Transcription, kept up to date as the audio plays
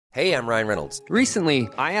Hey, I'm Ryan Reynolds. Recently,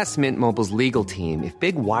 I asked Mint Mobile's legal team if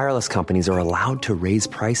big wireless companies are allowed to raise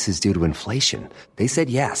prices due to inflation. They said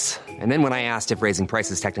yes. And then when I asked if raising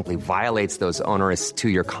prices technically violates those onerous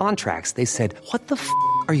two-year contracts, they said, "What the f***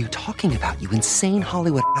 are you talking about, you insane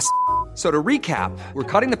Hollywood ass?" So to recap, we're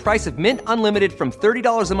cutting the price of Mint Unlimited from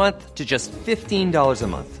 $30 a month to just $15 a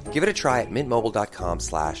month. Give it a try at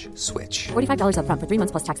mintmobile.com/switch. $45 up front for 3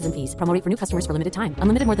 months plus taxes and fees. Promo rate for new customers for limited time.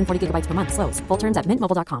 Unlimited more than 40 gigabytes per month. Slows full terms at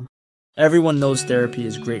mintmobile.com. Everyone knows therapy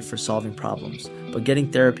is great for solving problems, but getting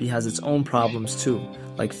therapy has its own problems too,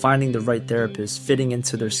 like finding the right therapist, fitting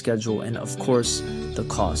into their schedule, and of course, the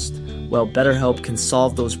cost. Well, BetterHelp can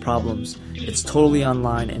solve those problems. It's totally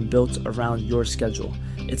online and built around your schedule.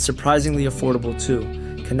 It's surprisingly affordable too.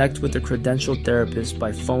 Connect with a credentialed therapist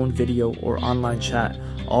by phone, video, or online chat,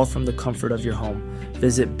 all from the comfort of your home.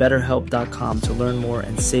 Visit BetterHelp.com to learn more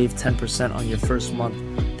and save 10% on your first month.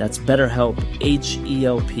 That's BetterHelp,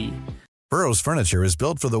 H-E-L-P. Burrow's furniture is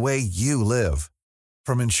built for the way you live.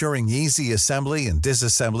 From ensuring easy assembly and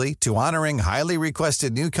disassembly to honoring highly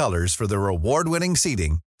requested new colors for their award-winning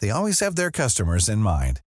seating, they always have their customers in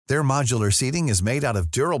mind. Their modular seating is made out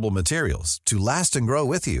of durable materials to last and grow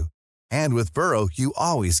with you. And with Burrow, you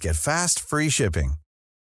always get fast, free shipping.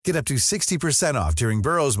 Get up to 60% off during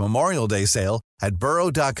Burrow's Memorial Day sale at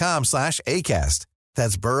burrow.com/ACAST.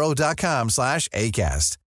 That's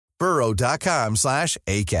burrow.com/ACAST.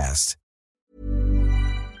 burrow.com/ACAST.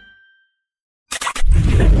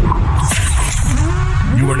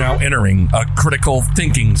 You are now entering a critical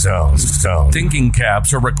thinking zone. Thinking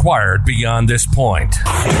caps are required beyond this point.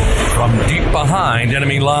 From deep behind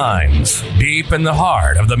enemy lines, deep in the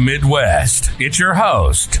heart of the Midwest, it's your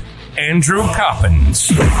host, Andrew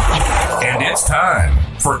Coppins. And it's time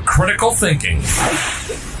for Critical Thinking.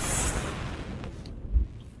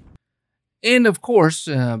 And of course,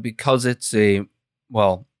 because it's a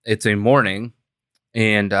morning,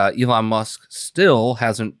 and Elon Musk still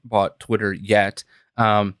hasn't bought Twitter yet.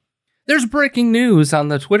 There's breaking news on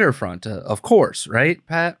the Twitter front, of course, right,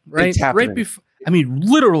 Pat? Right, it's happening. Right before. I mean,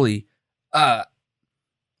 literally,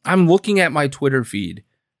 I'm looking at my Twitter feed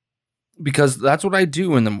because that's what I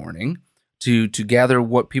do in the morning to gather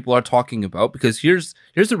what people are talking about. Because here's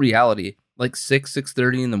the reality: like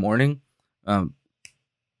 6:30 in the morning,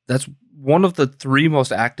 that's one of the 3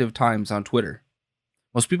 most active times on Twitter.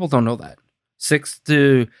 Most people don't know that. 6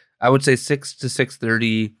 to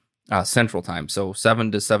 6:30 Central Time, so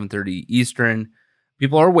 7 to 7:30 Eastern.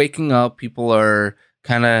 People are waking up. People are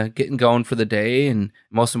kind of getting going for the day, and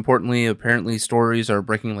most importantly, apparently stories are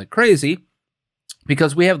breaking like crazy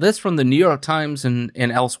because we have this from the New York Times and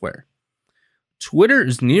elsewhere. Twitter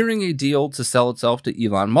is nearing a deal to sell itself to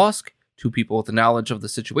Elon Musk. 2 people with the knowledge of the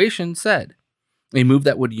situation said. A move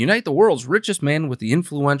that would unite the world's richest man with the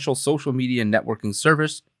influential social media networking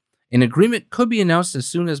service. An agreement could be announced as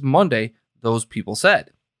soon as Monday, those people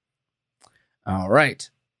said. All right.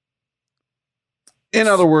 In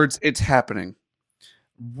other words, it's happening.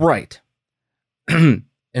 Right. And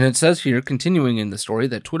it says here, continuing in the story,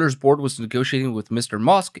 that Twitter's board was negotiating with Mr.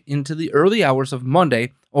 Musk into the early hours of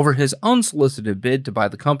Monday over his unsolicited bid to buy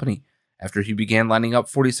the company, after he began lining up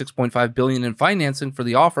 $46.5 billion in financing for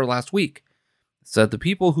the offer last week. Said the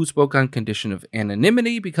people who spoke on condition of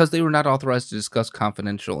anonymity because they were not authorized to discuss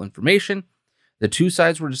confidential information. The 2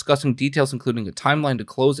 sides were discussing details including a timeline to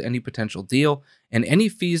close any potential deal and any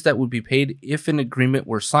fees that would be paid if an agreement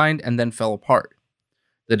were signed and then fell apart.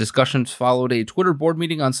 The discussions followed a Twitter board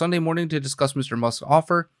meeting on Sunday morning to discuss Mr. Musk's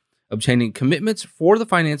offer. Obtaining commitments for the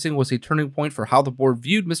financing was a turning point for how the board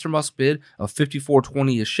viewed Mr. Musk's bid of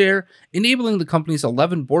 $54.20 a share, enabling the company's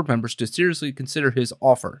 11 board members to seriously consider his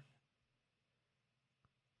offer.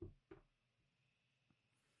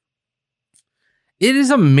 It is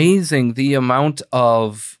amazing the amount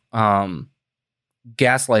of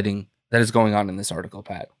gaslighting that is going on in this article,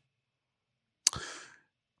 Pat.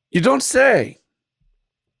 You don't say.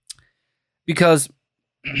 Because,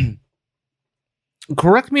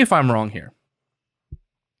 correct me if I'm wrong here.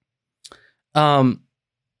 While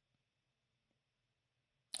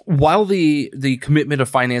the commitment of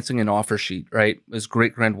financing and offer sheet, right, is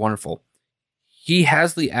great, grand, wonderful, he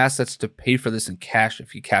has the assets to pay for this in cash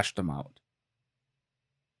if he cashed them out.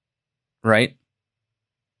 Right?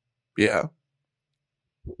 Yeah.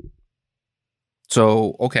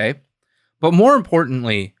 So, okay. But more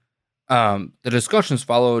importantly, the discussions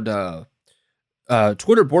followed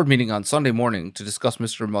Twitter board meeting on Sunday morning to discuss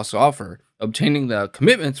Mr. Musk's offer. Obtaining the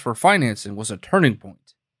commitments for financing was a turning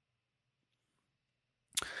point.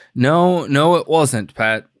 No, it wasn't,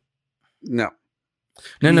 Pat. No.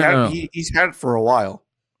 No. He's had it for a while.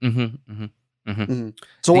 So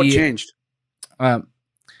what changed?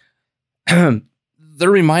 the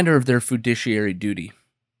reminder of their fiduciary duty.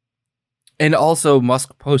 And also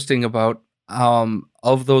Musk posting about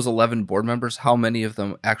of those 11 board members, how many of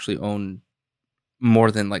them actually own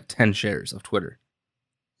more than like 10 shares of Twitter?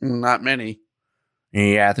 Not many.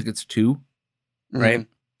 Yeah, I think it's 2, right?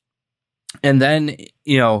 And then,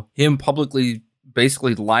 him publicly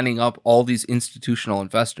basically lining up all these institutional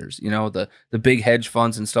investors, the big hedge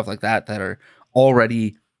funds and stuff like that are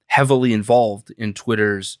already heavily involved in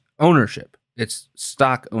Twitter's ownership. It's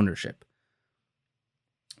stock ownership.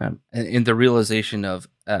 And the realization of,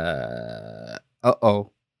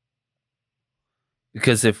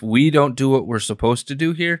 because if we don't do what we're supposed to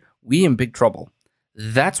do here, we in big trouble.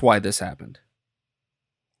 That's why this happened.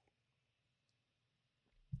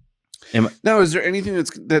 Now, is there anything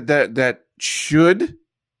that should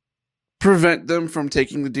prevent them from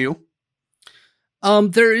taking the deal?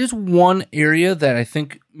 There is one area that I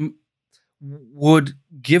think would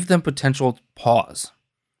give them potential pause,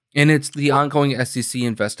 and it's the ongoing SEC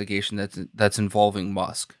investigation that's involving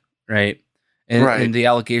Musk, right? And the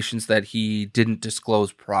allegations that he didn't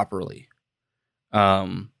disclose properly.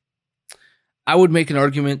 I would make an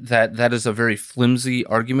argument that is a very flimsy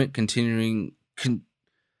argument, considering,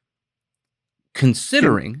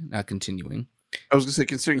 not continuing. I was going to say,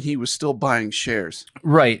 considering he was still buying shares.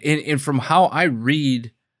 Right. And from how I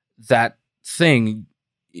read that thing,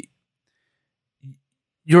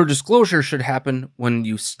 your disclosure should happen when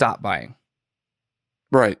you stop buying.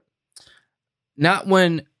 Right. Not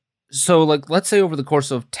when, so like, let's say over the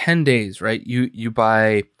course of 10 days, right? You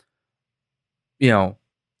buy,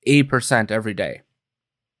 8% every day.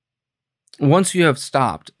 Once you have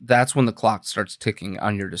stopped, that's when the clock starts ticking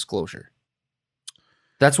on your disclosure.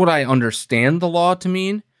 That's what I understand the law to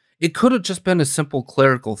mean. It could have just been a simple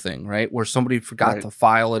clerical thing, right? Where somebody forgot to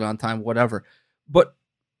file it on time, whatever. But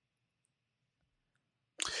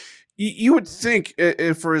you would think,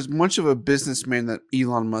 for as much of a businessman that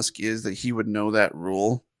Elon Musk is, that he would know that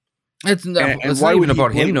rule. It's not even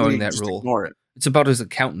about him knowing that rule. It's about his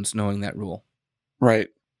accountants knowing that rule. Right.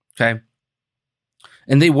 Okay.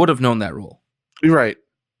 And they would have known that rule. Right.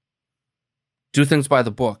 Do things by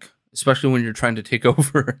the book, especially when you're trying to take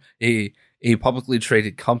over a publicly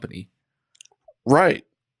traded company. Right.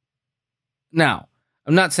 Now,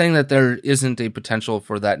 I'm not saying that there isn't a potential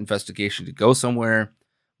for that investigation to go somewhere,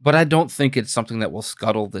 but I don't think it's something that will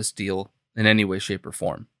scuttle this deal in any way, shape, or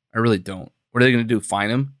form. I really don't. What are they going to do? Fine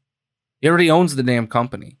him? He already owns the damn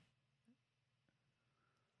company.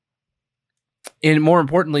 And more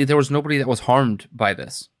importantly, there was nobody that was harmed by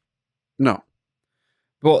this. No.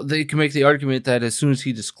 Well, they can make the argument that as soon as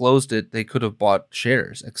he disclosed it, they could have bought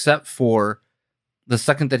shares, except for the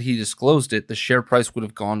second that he disclosed it, the share price would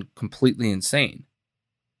have gone completely insane.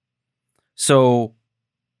 So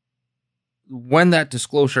when that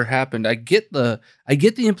disclosure happened, I get the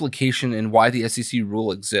implication in why the SEC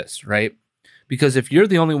rule exists, right? Because if you're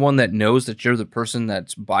the only one that knows that you're the person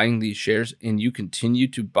that's buying these shares and you continue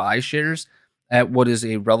to buy shares at what is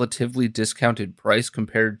a relatively discounted price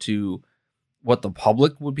compared to what the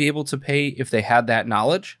public would be able to pay if they had that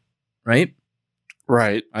knowledge, right?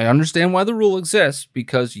 Right. I understand why the rule exists,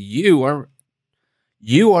 because you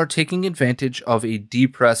are taking advantage of a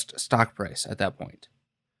depressed stock price at that point.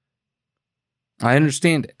 I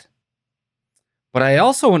understand it. But I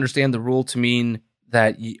also understand the rule to mean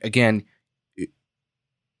that, again,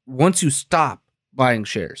 once you stop buying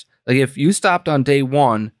shares, like if you stopped on day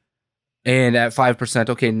one and at 5%,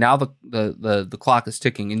 okay, now the clock is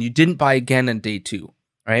ticking, and you didn't buy again on day two,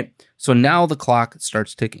 right? So now the clock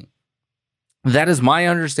starts ticking. That is my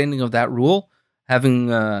understanding of that rule, having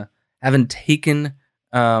taken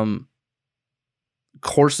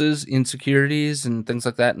courses in securities and things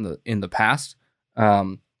like that in the past.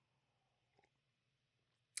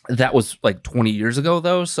 That was like 20 years ago,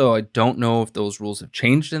 though, so I don't know if those rules have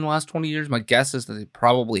changed in the last 20 years. My guess is that they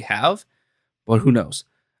probably have, but who knows?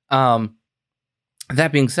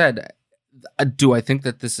 That being said, do I think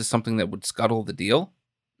that this is something that would scuttle the deal?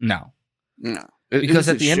 No. Because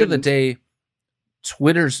at the end of the day,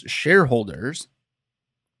 Twitter's shareholders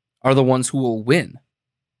are the ones who will win,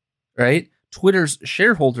 right? Twitter's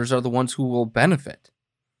shareholders are the ones who will benefit.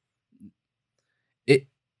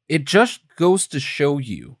 It just goes to show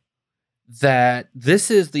you that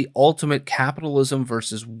this is the ultimate capitalism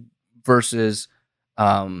versus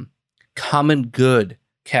common good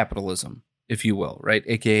capitalism, if you will, right?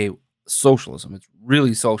 AKA socialism. It's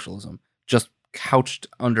really socialism, just couched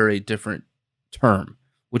under a different term,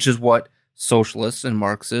 which is what socialists and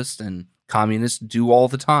Marxists and communists do all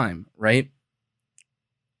the time, right?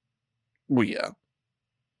 Well, yeah.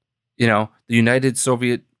 The United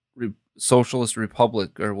Soviet Socialist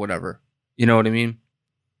Republic or whatever. You know what I mean?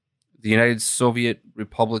 The United Soviet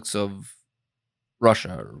Republics of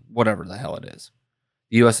Russia, or whatever the hell it is.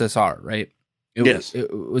 The USSR, right? Yes.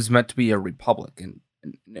 It was meant to be a republic, and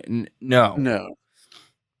no. No.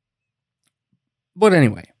 But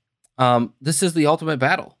anyway, this is the ultimate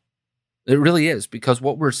battle. It really is, because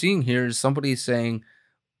what we're seeing here is somebody saying,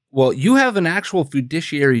 well, you have an actual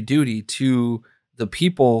fiduciary duty to the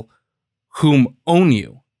people whom own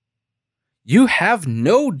you. You have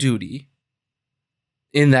no duty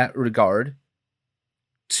in that regard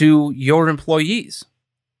to your employees.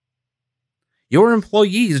 Your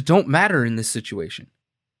employees don't matter in this situation.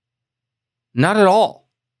 Not at all.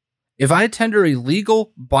 If I tender a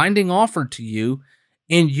legal binding offer to you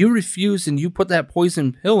and you refuse and you put that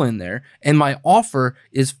poison pill in there, and my offer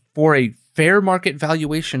is for a fair market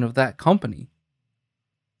valuation of that company,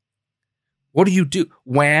 what do?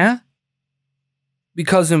 Wah?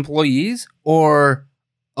 Because employees? Or,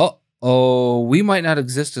 we might not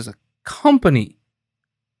exist as a company.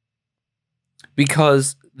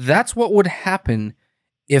 Because that's what would happen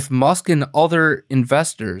if Musk and other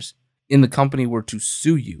investors in the company were to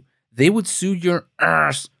sue you. They would sue your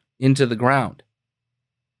ass into the ground.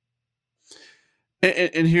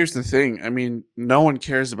 And here's the thing. I mean, no one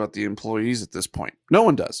cares about the employees at this point. No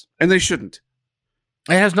one does. And they shouldn't.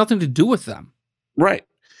 It has nothing to do with them. Right.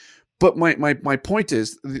 But my point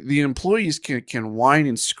is, the employees can whine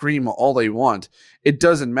and scream all they want. It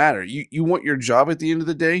doesn't matter. You want your job at the end of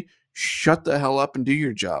the day, shut the hell up and do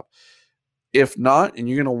your job. If not, and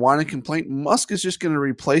you're going to whine and complain, Musk is just going to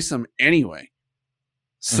replace them anyway.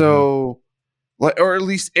 So, or at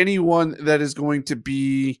least anyone that is going to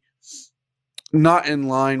be not in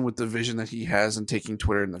line with the vision that he has in taking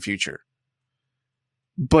Twitter in the future.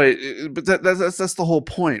 But that's the whole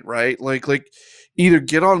point, right? Like either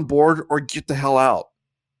get on board or get the hell out.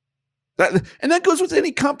 That goes with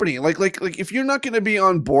any company. Like if you're not going to be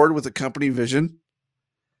on board with a company vision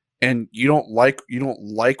and you don't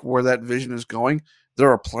like where that vision is going,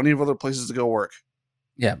 there are plenty of other places to go work.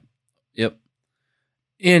 Yeah. Yep.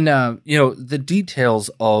 In the details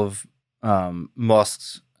of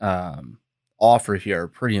Musk's offer here are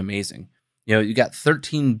pretty amazing. You got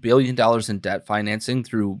 $13 billion in debt financing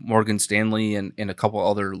through Morgan Stanley and a couple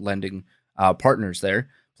other lending partners there,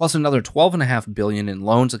 plus another $12.5 billion in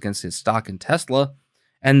loans against his stock in Tesla,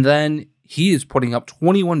 and then he is putting up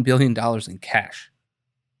 $21 billion in cash.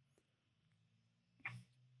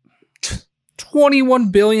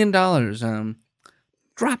 $21 billion.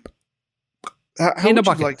 Drop. How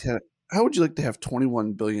would you like to have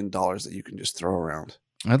 $21 billion that you can just throw around?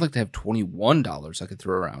 I'd like to have $21 I could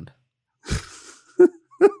throw around.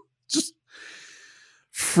 Just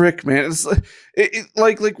frick, man. It's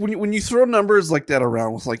like when you throw numbers like that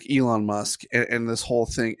around with like Elon Musk and this whole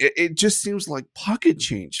thing, it just seems like pocket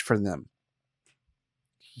change for them.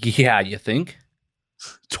 Yeah, you think?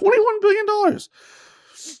 $21 billion.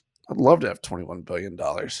 I'd love to have $21 billion.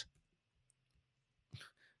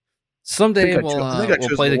 Someday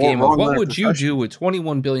we'll play the game of what would you do with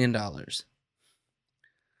 $21 billion?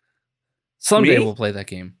 Someday we'll play that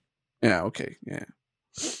game. Yeah, okay, yeah.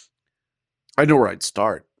 I know where I'd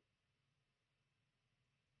start.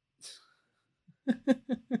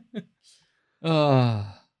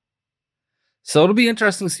 So it'll be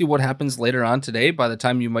interesting to see what happens later on today. By the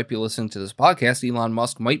time you might be listening to this podcast, Elon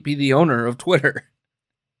Musk might be the owner of Twitter.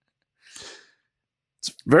 It's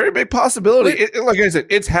a very big possibility. Like I said,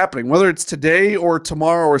 it's happening. Whether it's today or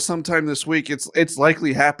tomorrow or sometime this week, it's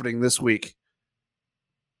likely happening this week.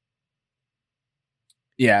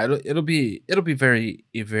 Yeah, it'll be very,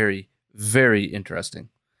 very, very interesting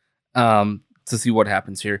to see what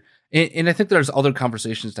happens here. And I think there's other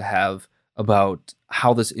conversations to have about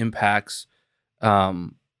how this impacts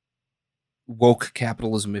woke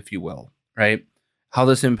capitalism, if you will, right? How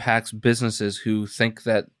this impacts businesses who think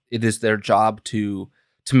that it is their job to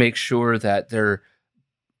make sure that their,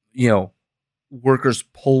 workers'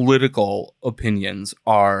 political opinions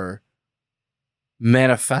are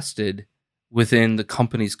manifested within the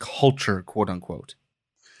company's culture, quote unquote.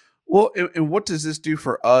 Well, and what does this do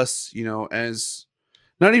for us, as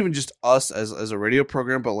not even just us as a radio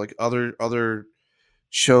program, but like other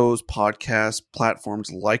shows, podcasts,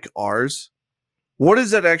 platforms like ours? What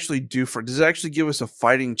does that actually do does it actually give us a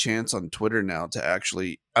fighting chance on Twitter now to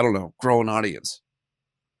actually, I don't know, grow an audience?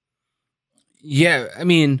 Yeah, I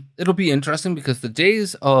mean, it'll be interesting because the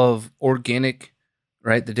days of organic,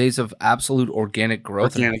 right? The days of absolute organic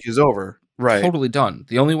growth. Organic is over. Right. Totally done.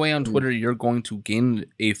 The only way on Twitter you're going to gain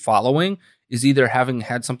a following is either having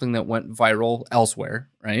had something that went viral elsewhere,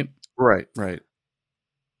 right? Right.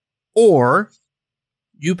 Or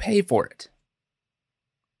you pay for it.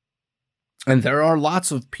 And there are lots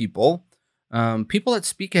of people, people that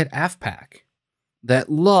speak at AFPAC that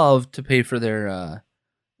love to pay for their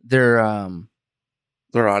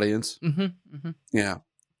audience. Mm-hmm. Yeah.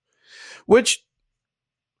 Which,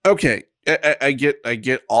 okay, I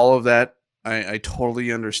get all of that. I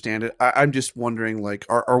totally understand it. I'm just wondering, like,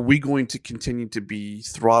 are we going to continue to be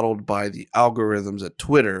throttled by the algorithms at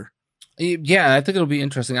Twitter? Yeah, I think it'll be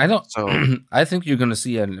interesting. I don't. So I think you're going to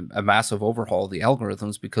see a massive overhaul of the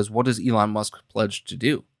algorithms, because what does Elon Musk pledge to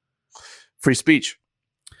do? free speech.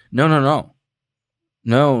 No,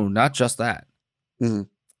 not just that. Mhm.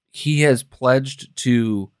 He has pledged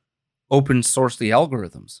to open source the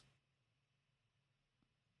algorithms,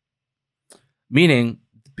 meaning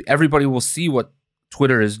everybody will see what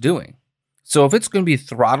Twitter is doing. So if it's going to be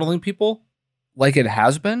throttling people like it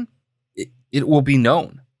has been, it will be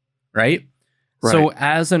known, right? So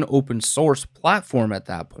as an open source platform at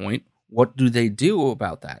that point, what do they do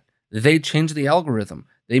about that? They change the algorithm.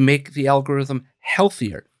 They make the algorithm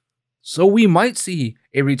healthier. So we might see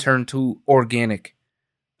a return to organic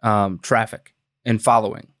traffic and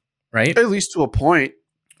following, right? At least to a point.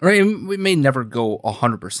 Right. We may never go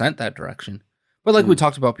 100% that direction. But like we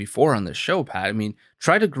talked about before on this show, Pat, I mean,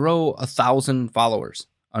 try to grow 1,000 followers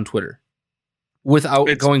on Twitter without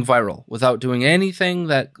going viral, without doing anything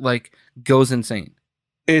that like goes insane.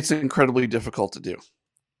 It's incredibly difficult to do.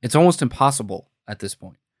 It's almost impossible at this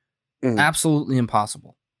point. Absolutely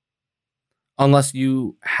impossible. Unless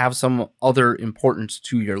you have some other importance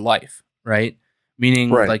to your life, right? Meaning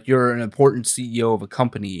like you're an important CEO of a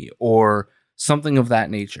company or something of that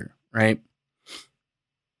nature, right?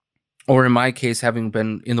 Or in my case, having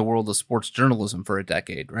been in the world of sports journalism for a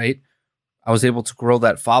decade, right? I was able to grow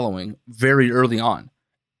that following very early on.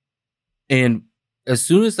 And as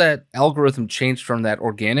soon as that algorithm changed from that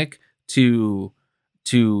organic to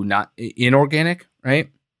not inorganic, right?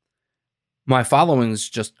 My followings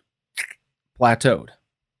just plateaued.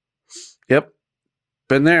 Yep.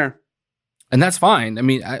 Been there. And that's fine. I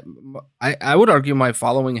mean, I would argue my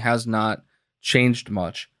following has not changed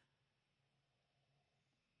much.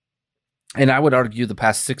 And I would argue the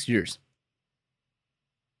past 6 years.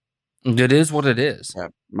 It is what it is. Yeah,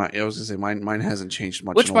 I was going to say mine hasn't changed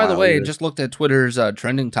much. Which, by the way, I just looked at Twitter's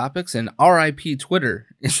trending topics, and RIP Twitter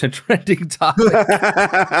is a trending topic.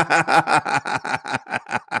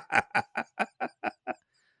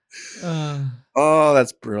 Oh,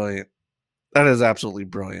 that's brilliant. That is absolutely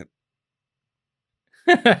brilliant.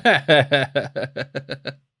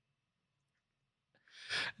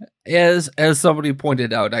 As somebody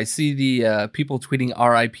pointed out, I see the people tweeting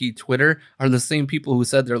RIP Twitter are the same people who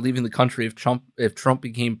said they're leaving the country if Trump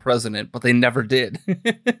became president, but they never did.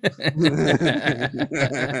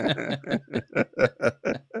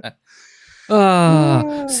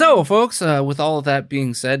 So, folks, with all of that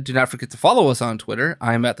being said, do not forget to follow us on Twitter.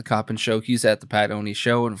 I'm at The Coppin Show. He's at The Pat Oney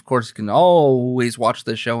Show. And, of course, you can always watch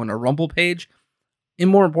the show on our Rumble page. And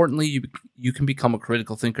more importantly, you can become a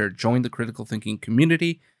critical thinker. Join the critical thinking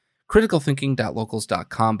community,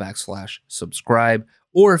 criticalthinking.locals.com/subscribe.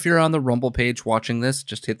 Or if you're on the Rumble page watching this,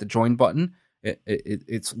 just hit the join button.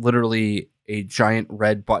 It's literally a giant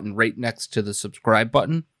red button right next to the subscribe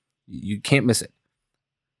button. You can't miss it.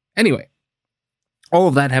 Anyway, all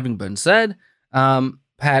of that having been said,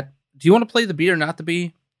 Pat, do you want to play the bee or not the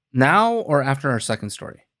bee now or after our second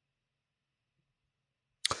story?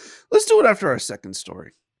 Let's do it after our second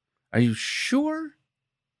story. Are you sure?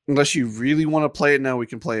 Unless you really want to play it now, we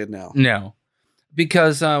can play it now. No,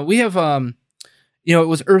 because we have, it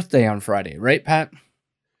was Earth Day on Friday, right, Pat?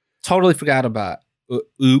 Totally forgot about.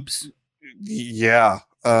 Oops. Yeah.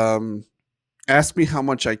 Ask me how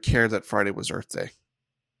much I care that Friday was Earth Day.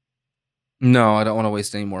 No, I don't want to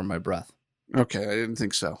waste any more of my breath. Okay, I didn't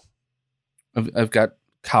think so. I've got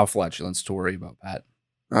cow flatulence to worry about, Pat.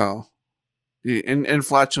 Oh. And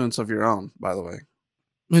flatulence of your own, by the way.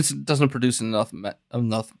 It doesn't produce enough methane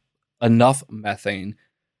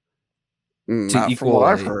Not equal from what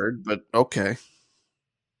I've heard, but okay.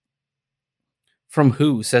 From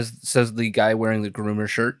who? Says the guy wearing the groomer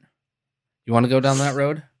shirt. You want to go down that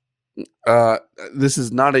road? This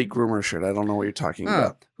is not a groomer shirt. I don't know what you're talking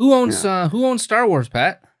about. Who owns Star Wars,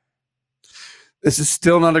 Pat? This is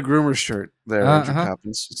still not a groomer shirt there, Andrew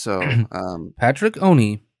Coppins. So Patrick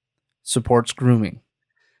Oney supports grooming.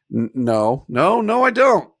 No, I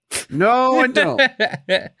don't. No, I don't.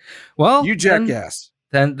 Well, you jackass.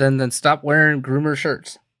 Then stop wearing groomer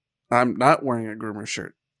shirts. I'm not wearing a groomer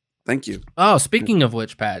shirt. Thank you. Oh, speaking of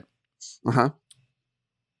which, Pat. Uh-huh.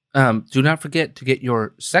 Do not forget to get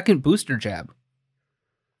your second booster jab,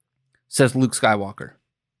 says Luke Skywalker.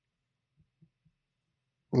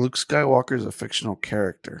 Luke Skywalker is a fictional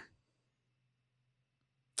character.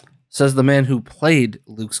 says the man who played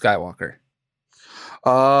Luke Skywalker.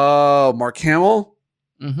 Oh, Mark Hamill?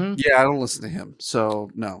 Mm-hmm. Yeah, I don't listen to him. So,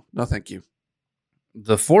 no, thank you.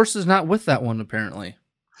 The Force is not with that one, apparently.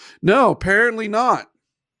 No, apparently not.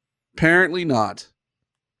 Apparently not.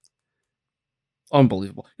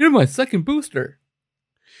 Unbelievable. You're my second booster.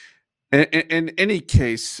 In any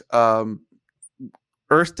case,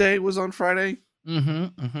 Earth Day was on Friday.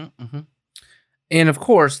 And of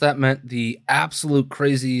course, that meant the absolute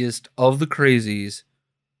craziest of the crazies,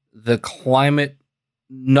 the climate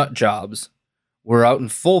nut jobs, were out in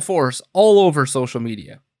full force all over social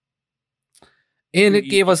media. And it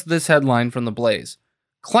gave us this headline from The Blaze.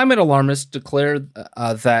 Climate alarmists declared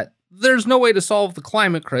that there's no way to solve the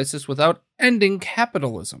climate crisis without ending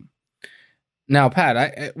capitalism. Now,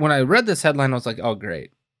 Pat, when I read this headline, I was like, oh,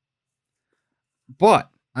 great. But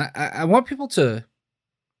I want people to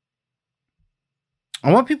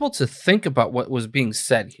think about what was being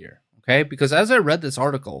said here, okay? Because as I read this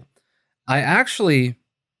article, I actually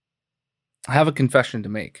have a confession to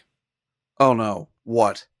make. Oh, no.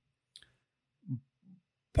 What?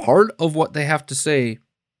 Part of what they have to say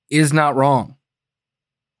is not wrong.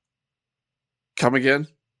 Come again?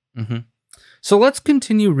 Mm-hmm. So let's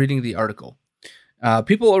continue reading the article.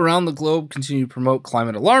 People around the globe continue to promote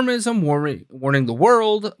climate alarmism, warning the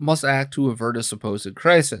world must act to avert a supposed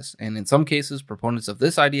crisis. And in some cases, proponents of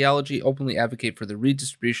this ideology openly advocate for the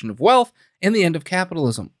redistribution of wealth and the end of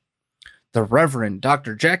capitalism. The Reverend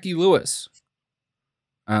Dr. Jackie Lewis.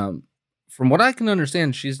 From what I can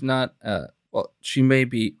understand, she's not, well, she may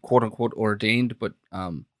be quote unquote ordained, but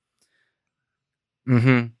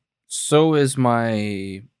so is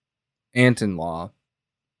my aunt-in-law.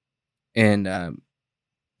 And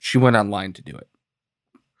she went online to do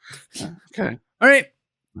it. Okay. All right.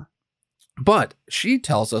 But she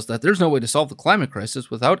tells us that there's no way to solve the climate crisis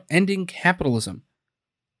without ending capitalism.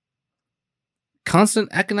 Constant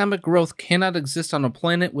economic growth cannot exist on a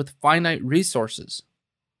planet with finite resources.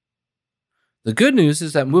 The good news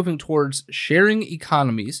is that moving towards sharing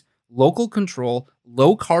economies, local control,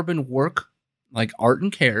 low carbon work like art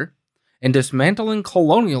and care, and dismantling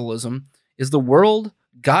colonialism is the world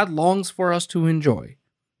God longs for us to enjoy.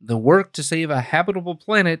 The work to save a habitable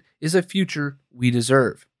planet is a future we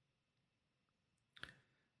deserve.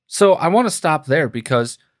 So I want to stop there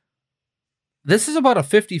because this is about a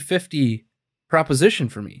 50-50 proposition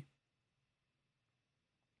for me.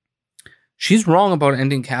 She's wrong about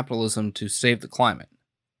ending capitalism to save the climate.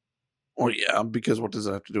 Oh, yeah, because what does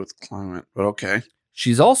that have to do with the climate? But okay.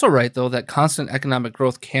 She's also right, though, that constant economic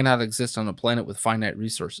growth cannot exist on a planet with finite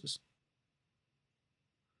resources.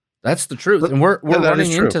 That's the truth, and we're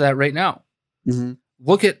running into that right now. Mm-hmm.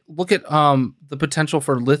 Look at the potential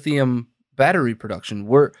for lithium battery production.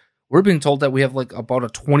 We're being told that we have like about a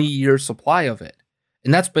 20-year supply of it,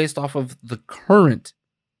 and that's based off of the current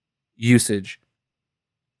usage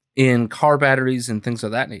in car batteries and things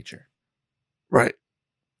of that nature. Right.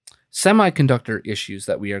 Semiconductor issues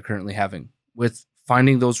that we are currently having with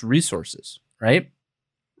finding those resources. Right.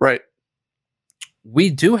 Right.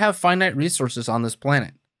 We do have finite resources on this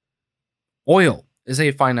planet. Oil is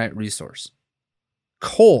a finite resource.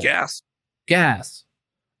 Coal. Gas.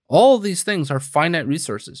 All of these things are finite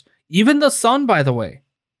resources. Even the sun, by the way,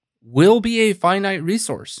 will be a finite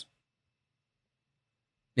resource.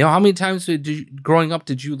 You know, how many times growing up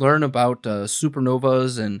did you learn about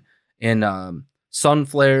supernovas and sun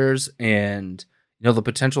flares and, you know, the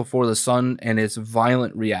potential for the sun and its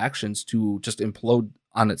violent reactions to just implode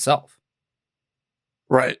on itself?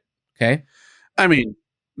 Right. Okay. I mean,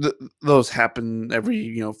 those happen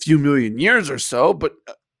every, few million years or so, but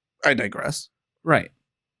I digress. Right.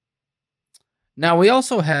 Now, we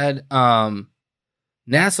also had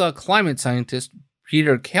NASA climate scientist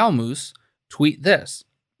Peter Kalmus tweet this.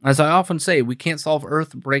 As I often say, we can't solve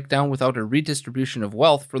Earth breakdown without a redistribution of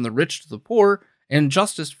wealth from the rich to the poor and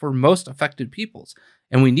justice for most affected peoples.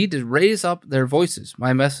 And we need to raise up their voices.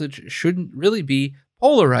 My message shouldn't really be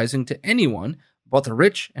polarizing to anyone but the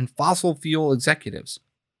rich and fossil fuel executives.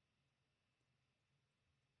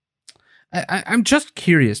 I'm just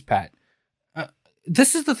curious, Pat.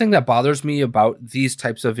 This is the thing that bothers me about these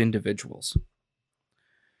types of individuals.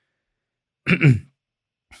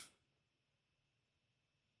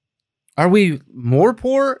 Are we more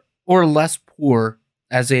poor or less poor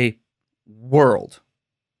as a world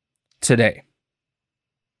today?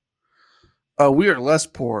 We are less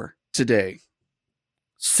poor today.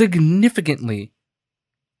 Significantly.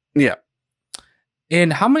 Yeah.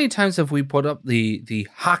 And how many times have we put up the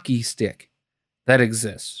hockey stick that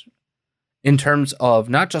exists in terms of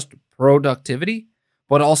not just productivity,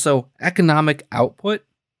 but also economic output?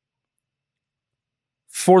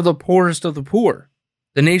 for the poorest of the poor,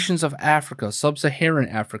 the nations of Africa, sub-Saharan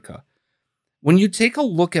Africa. When you take a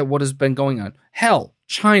look at what has been going on, hell,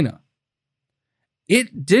 China,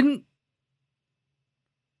 it didn't,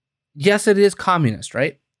 yes, it is communist,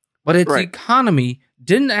 right? But its economy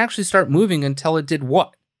didn't actually start moving until it did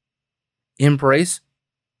what? Embrace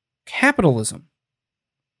capitalism.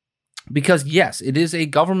 Because yes, it is a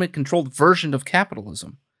government-controlled version of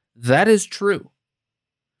capitalism. That is true.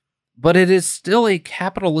 But it is still a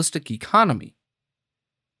capitalistic economy.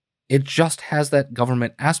 It just has that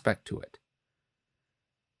government aspect to it.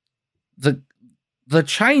 The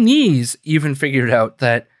Chinese even figured out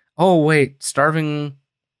that, oh wait, starving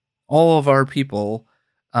all of our people,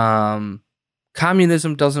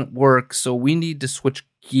 communism doesn't work, so we need to switch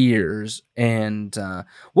gears, and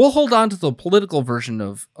we'll hold on to the political version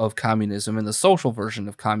of communism and the social version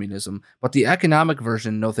of communism, but the economic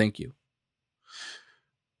version, no thank you.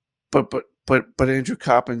 But Andrew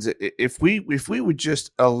Coppins, if we would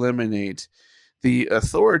just eliminate the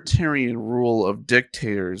authoritarian rule of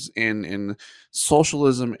dictators in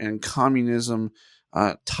socialism and communism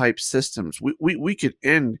type systems, we could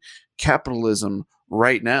end capitalism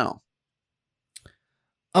right now.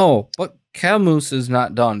 Oh, but Camus is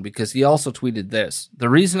not done, because he also tweeted this. The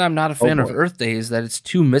reason I'm not a fan of Earth Day is that it's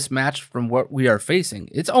too mismatched from what we are facing.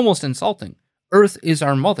 It's almost insulting. Earth is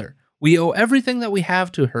our mother. We owe everything that we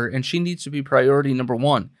have to her, and she needs to be priority number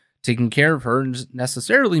one. Taking care of her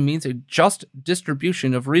necessarily means a just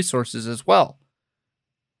distribution of resources as well.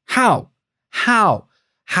 How?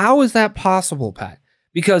 How is that possible, Pat?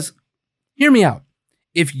 Because, hear me out.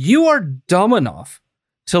 If you are dumb enough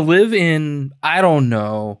to live in, I don't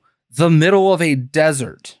know, the middle of a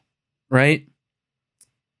desert, right?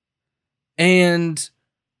 And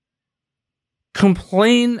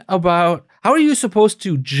complain about, how are you supposed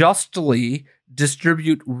to justly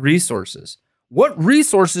distribute resources? What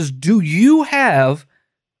resources do you have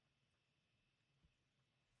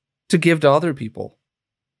to give to other people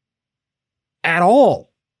at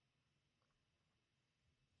all?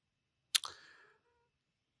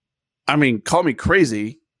 I mean, call me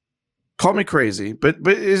crazy, but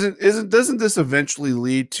doesn't this eventually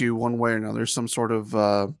lead to, one way or another, some sort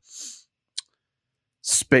of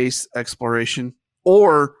space exploration,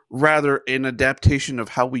 or rather an adaptation of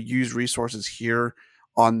how we use resources here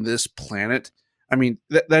on this planet? I mean,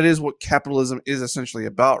 that is what capitalism is essentially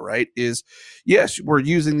about, right? Is, yes, we're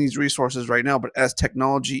using these resources right now, but as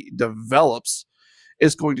technology develops,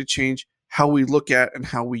 it's going to change how we look at and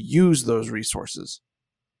how we use those resources.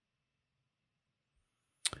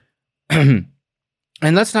 And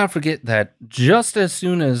let's not forget that just as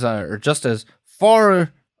soon as, or just as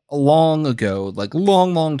far long ago, like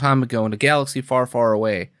long time ago in a galaxy far, far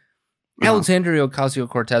away, Alexandria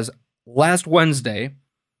Ocasio-Cortez last Wednesday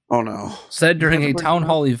said during a town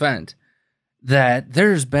hall event that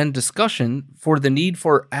there's been discussion for the need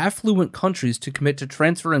for affluent countries to commit to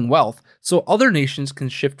transferring wealth so other nations can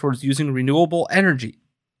shift towards using renewable energy.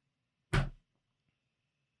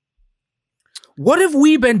 What have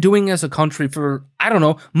we been doing as a country for, I don't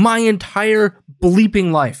know, my entire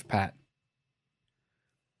bleeping life, Pat?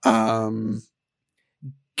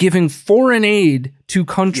 Giving foreign aid to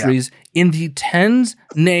countries in the tens,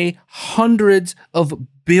 nay, hundreds of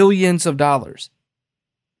billions of dollars.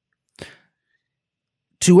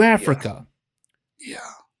 To Africa.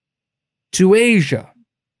 To Asia.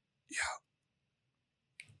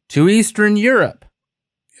 To Eastern Europe.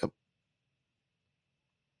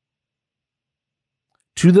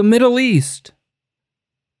 To the Middle East.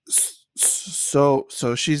 So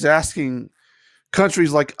she's asking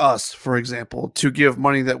countries like us, for example, to give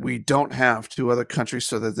money that we don't have to other countries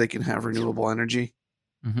so that they can have renewable energy.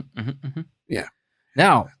 Yeah.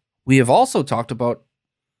 Now, we have also talked about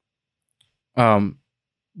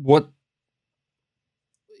what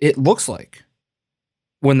it looks like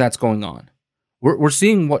when that's going on. We're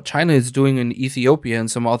seeing what China is doing in Ethiopia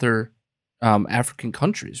and some other African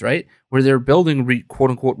countries, right? Where they're building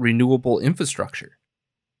quote-unquote renewable infrastructure.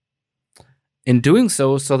 In doing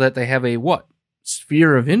so that they have a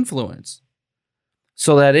sphere of influence.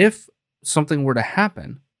 So that if something were to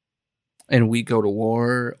happen and we go to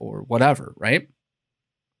war or whatever, right?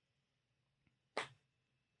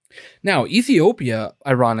 Now, Ethiopia,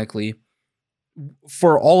 ironically,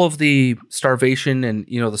 for all of the starvation and,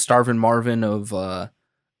 the Starvin' Marvin of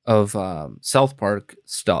South Park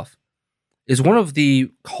stuff, is one of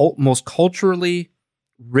the most culturally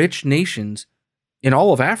rich nations in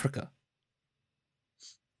all of Africa.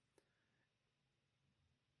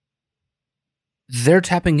 They're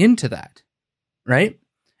tapping into that, right?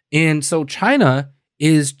 And so China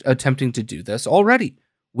is attempting to do this already.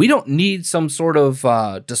 We don't need some sort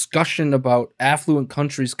of discussion about affluent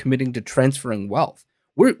countries committing to transferring wealth.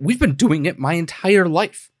 We've been doing it my entire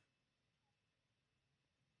life.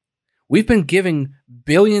 We've been giving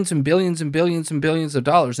billions and billions and billions and billions of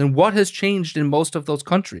dollars. And what has changed in most of those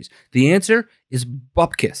countries? The answer is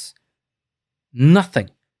bupkis. Nothing.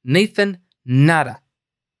 Nathan, nada.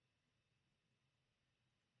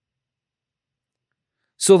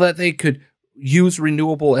 So that they could use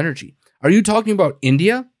renewable energy. Are you talking about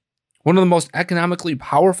India? One of the most economically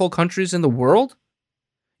powerful countries in the world?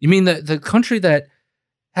 You mean the country that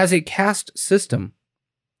has a caste system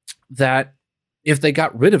that, if they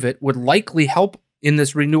got rid of it, would likely help in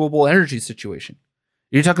this renewable energy situation?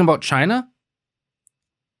 Are you talking about China?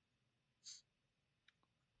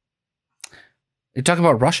 Are you talking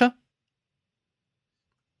about Russia?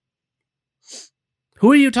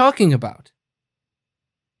 Who are you talking about?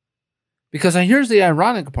 Because here's the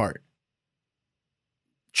ironic part.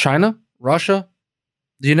 China, Russia,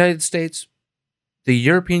 the United States, the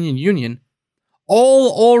European Union all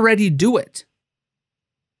already do it.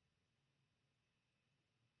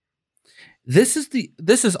 This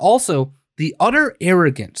is also the utter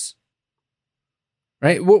arrogance,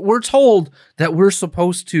 right? We're told that we're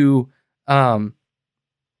supposed to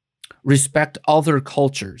respect other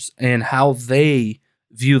cultures and how they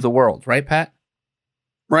view the world, right, Pat?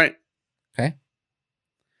 Right. Okay.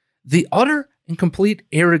 The utter and complete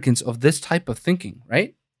arrogance of this type of thinking,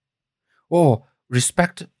 right? Oh,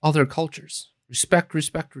 respect other cultures. Respect,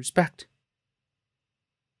 respect, respect.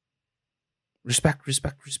 Respect,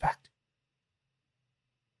 respect, respect.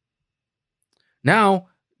 Now,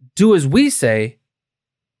 do as we say,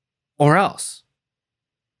 or else.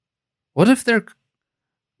 What if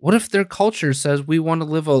their culture says we want to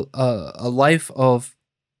live a life of,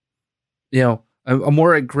 a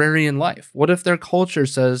more agrarian life? What if their culture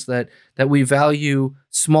says that we value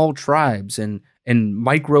small tribes and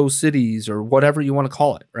micro cities, or whatever you want to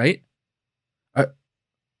call it, right?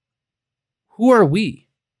 Who are we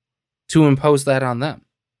to impose that on them?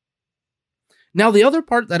 Now, the other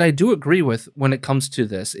part that I do agree with when it comes to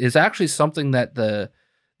this is actually something that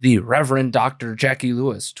the Reverend Dr. Jackie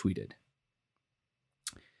Lewis tweeted.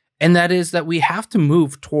 And that is that we have to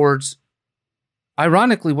move towards,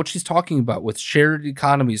 ironically, what she's talking about with shared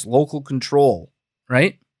economies, local control,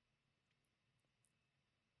 right?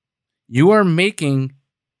 You are making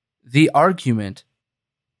the argument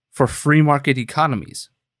for free market economies.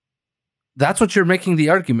 That's what you're making the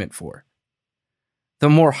argument for. The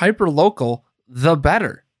more hyper-local, the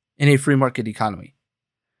better in a free market economy.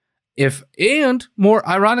 And more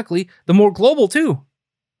ironically, the more global too.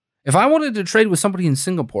 If I wanted to trade with somebody in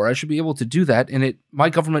Singapore, I should be able to do that, and my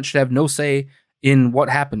government should have no say in what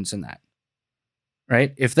happens in that.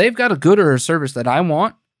 Right? If they've got a good or a service that I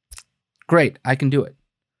want, great, I can do it.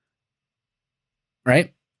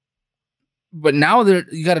 Right? But now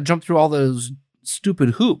you got to jump through all those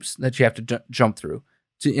stupid hoops that you have to jump through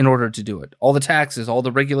in order to do it. All the taxes, all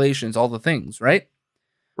the regulations, all the things, right?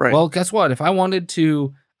 Right. Well, guess what? If I wanted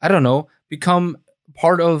to, become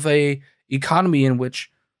part of a economy in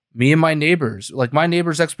which me and my neighbors, like my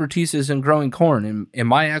neighbor's expertise is in growing corn and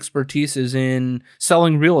my expertise is in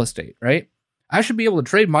selling real estate, right? I should be able to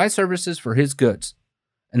trade my services for his goods.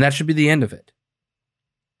 And that should be the end of it.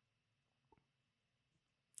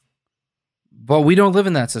 But we don't live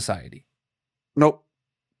in that society. Nope.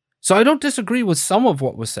 So I don't disagree with some of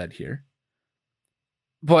what was said here.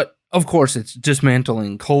 But, of course, it's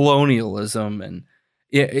dismantling colonialism, and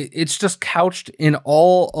it's just couched in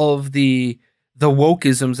all of the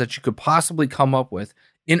wokeisms that you could possibly come up with.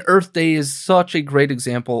 And Earth Day is such a great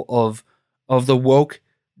example of the woke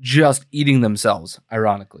just eating themselves,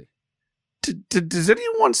 ironically. Does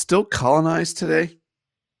anyone still colonize today?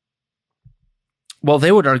 Well,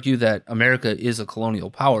 they would argue that America is a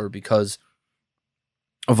colonial power because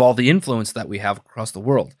of all the influence that we have across the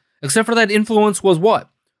world. Except for that influence was what?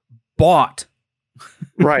 Bought.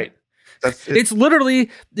 Right. It's literally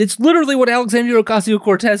what Alexandria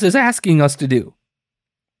Ocasio-Cortez is asking us to do.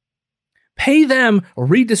 Pay them or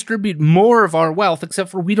redistribute more of our wealth,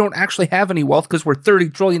 except for we don't actually have any wealth because we're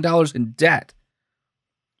 $30 trillion in debt.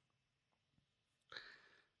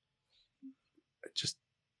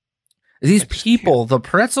 These people, the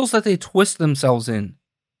pretzels that they twist themselves in.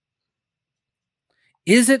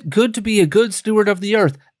 Is it good to be a good steward of the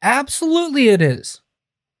earth? Absolutely it is.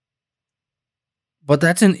 But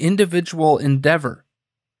that's an individual endeavor.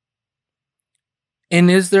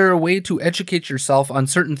 And is there a way to educate yourself on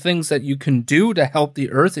certain things that you can do to help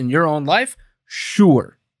the earth in your own life?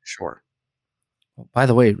 Sure. Sure. Well, by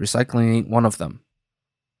the way, recycling ain't one of them.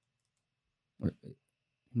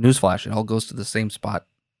 Newsflash, it all goes to the same spot.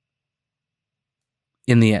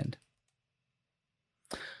 in the end.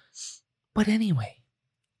 But anyway,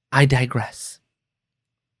 I digress.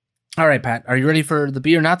 All right, Pat, are you ready for the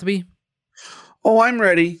be or not to be? Oh, I'm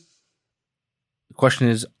ready. The question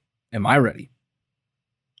is, am I ready?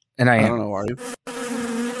 And I I am. don't know. Are you?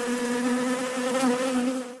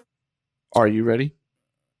 Are you ready?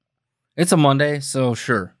 It's a Monday, so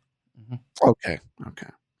sure. Okay.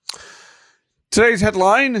 Today's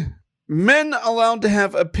headline: Men allowed to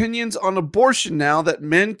have opinions on abortion now that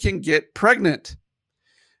men can get pregnant.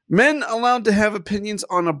 Men allowed to have opinions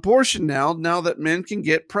on abortion now that men can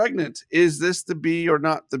get pregnant. Is this the be or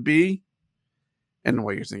not the be? And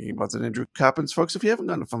what you're thinking about that, Andrew Coppins. Folks, if you haven't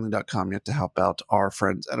gone to Funly.com yet to help out our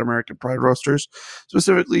friends at American Pride Roasters,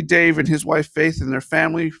 specifically Dave and his wife Faith and their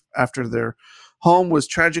family after their home was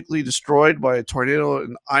tragically destroyed by a tornado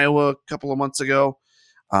in Iowa a couple of months ago,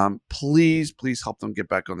 please help them get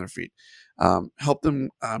back on their feet. Help them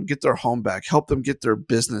get their home back. Help them get their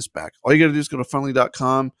business back. All you got to do is go to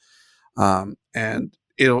Funly.com, and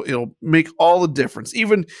it'll make all the difference.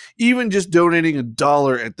 Even just donating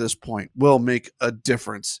 $1 at this point will make a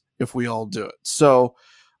difference if we all do it. So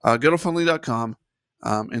go to Funly.com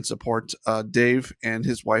and support Dave and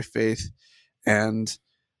his wife Faith and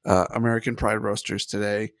American Pride Roasters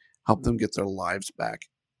today. Help them get their lives back.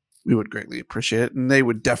 We would greatly appreciate it, and they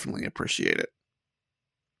would definitely appreciate it.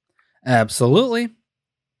 Absolutely.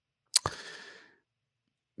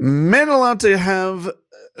 Men allowed to have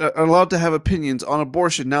opinions on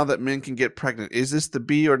abortion now that men can get pregnant. Is this the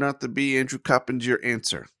be or not the be? Andrew Coppins, your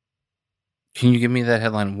answer. Can you give me that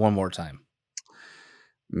headline one more time?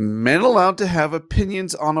 Men allowed to have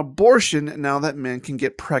opinions on abortion now that men can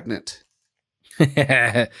get pregnant.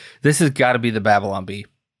 This has got to be the Babylon Bee.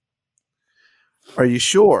 Are you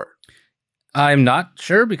sure? I'm not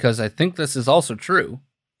sure because I think this is also true.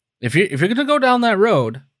 If you're going to go down that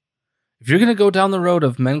road, if you're going to go down the road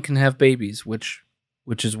of men can have babies, which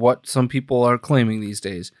is what some people are claiming these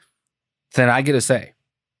days, then I get a say.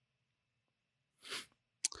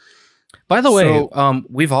 By the way,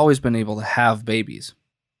 we've always been able to have babies.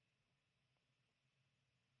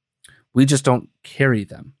 We just don't carry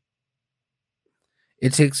them.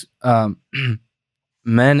 It takes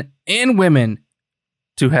men and women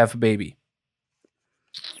to have a baby.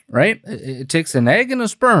 Right? It takes an egg and a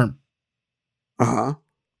sperm. Uh-huh.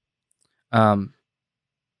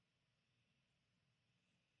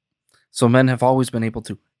 So men have always been able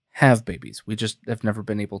to have babies. We just have never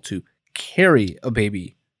been able to carry a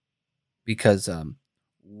baby because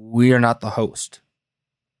we are not the host.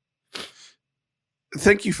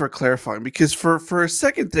 Thank you for clarifying, because for a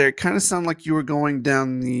second there, it kind of sounded like you were going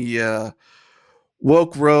down the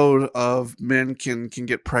woke road of men can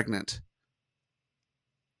get pregnant.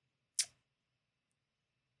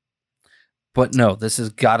 But no, this has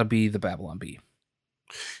got to be the Babylon Bee.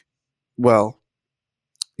 Well,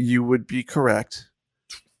 you would be correct.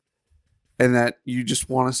 And that you just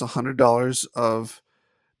want us $100 of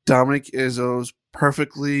Dominic Izzo's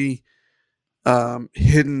perfectly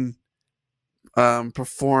hidden,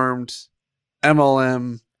 performed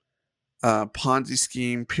MLM, Ponzi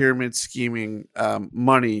scheme, pyramid scheming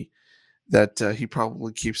money that he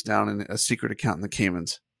probably keeps down in a secret account in the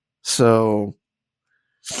Caymans. So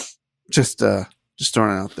just throwing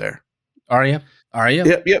it out there. Are you?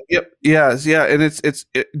 Yep. Yeah. And it's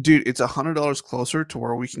dude, it's $100 closer to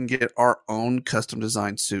where we can get our own custom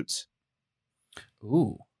designed suits.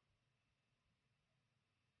 Ooh.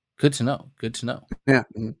 Good to know. Yeah.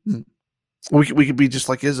 Mm-hmm. We could be just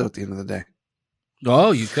like Izzo at the end of the day.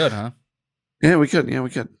 Oh, you could, huh? Yeah, we could.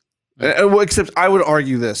 Well, except I would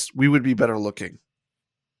argue this: we would be better looking.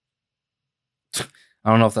 I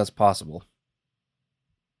don't know if that's possible.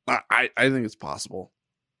 I think it's possible.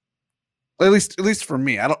 At least for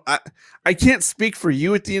me. I can't speak for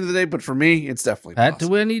you at the end of the day, but for me, it's definitely Pat,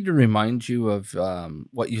 possible. do I need to remind you of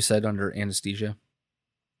what you said under anesthesia?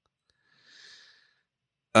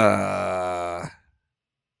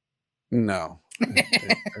 No.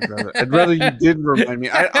 I'd rather you didn't remind me.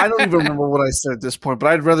 I don't even remember what I said at this point, but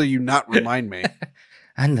I'd rather you not remind me.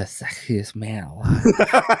 I'm the sexiest man alive.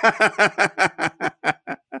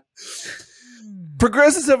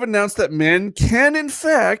 Progressives have announced that men can, in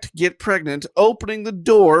fact, get pregnant, opening the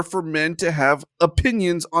door for men to have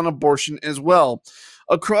opinions on abortion as well.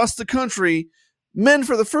 Across the country, men,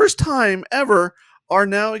 for the first time ever, are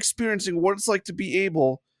now experiencing what it's like to be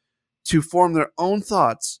able to form their own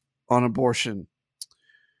thoughts on abortion.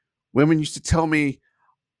 Women used to tell me,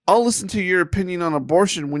 I'll listen to your opinion on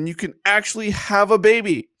abortion when you can actually have a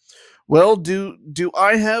baby. Well, do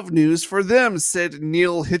I have news for them, said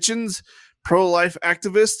Neil Hitchens, pro-life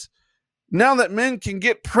activist. Now that men can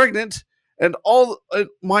get pregnant and all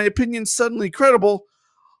my opinions suddenly credible,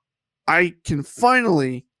 I can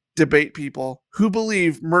finally debate people who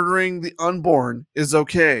believe murdering the unborn is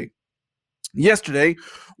okay. Yesterday,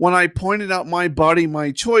 when I pointed out my body,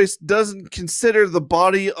 my choice doesn't consider the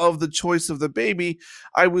body of the choice of the baby,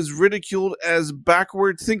 I was ridiculed as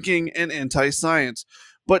backward thinking and anti-science.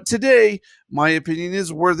 But today, my opinion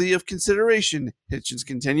is worthy of consideration, Hitchens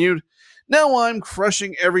continued. Now I'm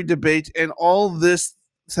crushing every debate, and all this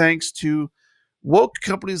thanks to woke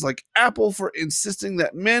companies like Apple for insisting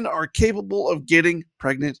that men are capable of getting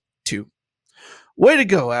pregnant too. Way to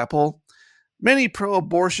go, Apple. Many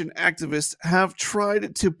pro-abortion activists have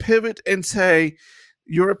tried to pivot and say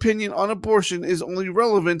your opinion on abortion is only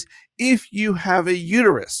relevant if you have a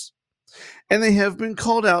uterus. And they have been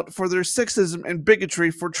called out for their sexism and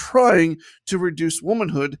bigotry for trying to reduce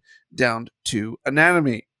womanhood down to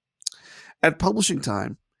anatomy. At publishing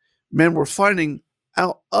time, men were finding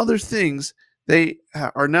out other things they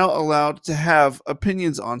are now allowed to have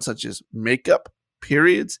opinions on, such as makeup,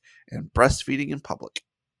 periods, and breastfeeding in public.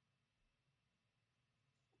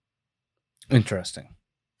 Interesting.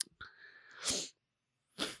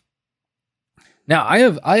 Now, I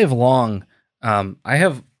have long, I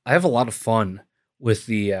have a lot of fun with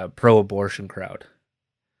the pro-abortion crowd.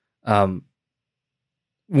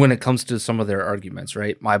 When it comes to some of their arguments,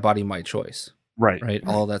 right? My body, my choice. Right.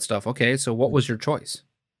 All that stuff. Okay. So what was your choice?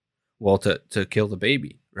 Well, to kill the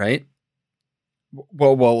baby, right?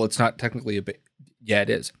 Well, it's not technically a baby. Yeah, it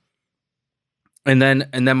is. And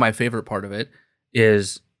then my favorite part of it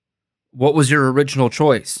is, what was your original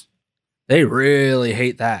choice? They really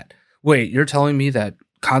hate that. Wait, you're telling me that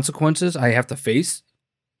consequences I have to face?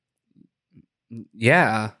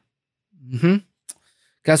 Yeah.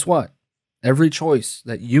 Guess what? Every choice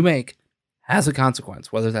that you make has a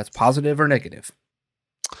consequence, whether that's positive or negative.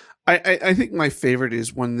 I think my favorite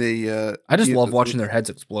is when they I just love watching their heads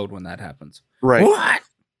explode when that happens. Right. What?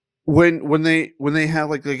 When they have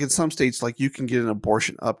like in some states, like you can get an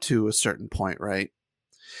abortion up to a certain point, right?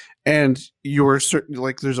 And you're certain,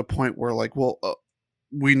 like there's a point where like, well,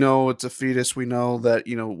 we know it's a fetus. We know that,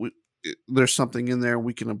 there's something in there.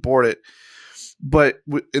 We can abort it. But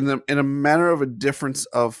in a matter of a difference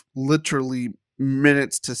of literally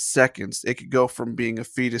minutes to seconds, it could go from being a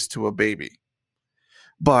fetus to a baby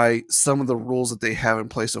by some of the rules that they have in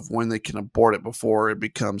place of when they can abort it before it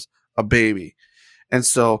becomes a baby. And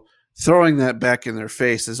so throwing that back in their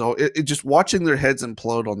face is just watching their heads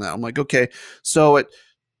implode on that. I'm like, okay, so at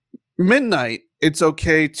midnight, it's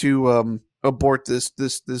okay to abort this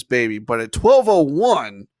baby, but at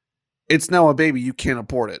 12:01, it's now a baby. You can't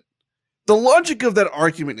abort it. The logic of that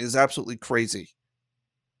argument is absolutely crazy.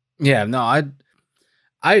 Yeah, no,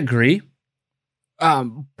 I agree.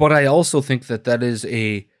 But I also think that is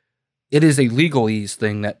a legalese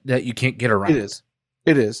thing that you can't get around.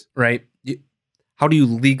 It is. Right? How do you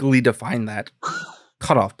legally define that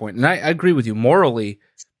cutoff point? And I agree with you. Morally,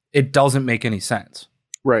 it doesn't make any sense.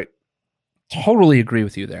 Right. Totally agree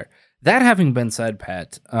with you there. That having been said,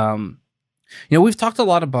 Pat, we've talked a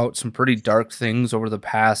lot about some pretty dark things over the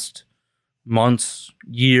past months,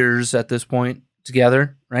 years at this point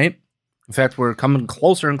together, right? In fact, we're coming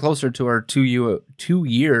closer and closer to our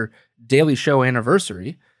 2-year Daily Show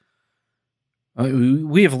anniversary.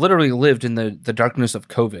 We have literally lived in the darkness of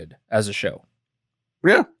COVID as a show.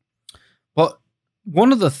 Yeah. Well,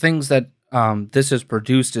 one of the things that this has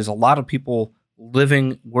produced is a lot of people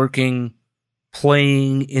living, working,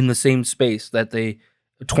 playing in the same space that they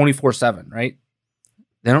 24/7, right?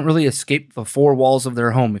 They don't really escape the four walls of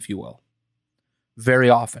their home, if you will, very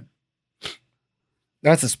often.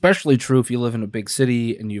 That's especially true if you live in a big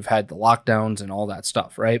city and you've had the lockdowns and all that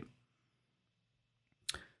stuff, right?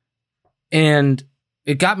 And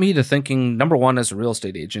it got me to thinking, number one, as a real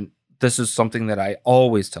estate agent, this is something that I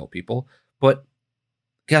always tell people, but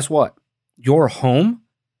guess what? Your home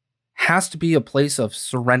has to be a place of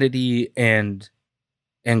serenity and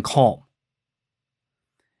calm,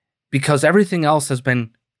 because everything else has been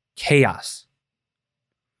chaos.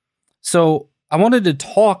 So I wanted to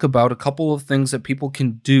talk about a couple of things that people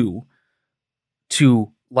can do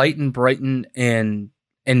to lighten, brighten, and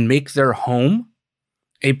make their home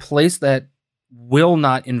a place that will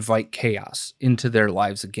not invite chaos into their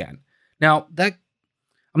lives again. Now, that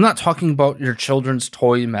I'm not talking about your children's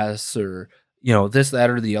toy mess or, this, that,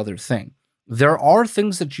 or the other thing. There are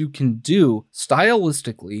things that you can do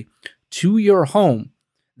stylistically to your home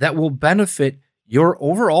that will benefit your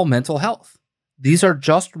overall mental health. These are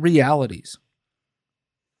just realities.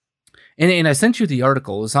 And I sent you the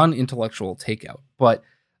article. It was on Intellectual Takeout. But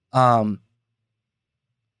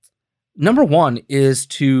number one is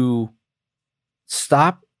to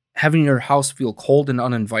stop having your house feel cold and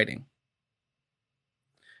uninviting.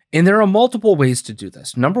 And there are multiple ways to do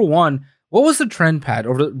this. Number one, what was the trend, Pat,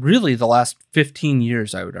 over really the last 15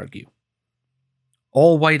 years, I would argue?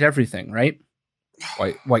 All white everything, right?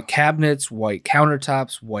 White cabinets, white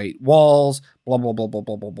countertops, white walls, blah, blah, blah, blah,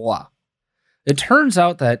 blah, blah, blah. It turns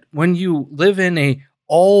out that when you live in a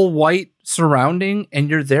all white surrounding and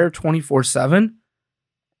you're there 24/7,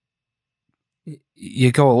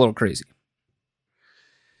 you go a little crazy.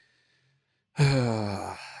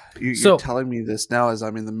 You're telling me this now as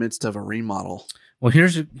I'm in the midst of a remodel. Well,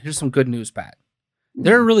 here's some good news, Pat.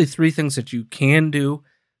 There are really three things that you can do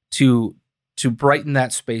to brighten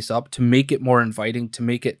that space up, to make it more inviting, to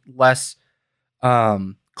make it less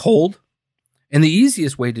cold. And the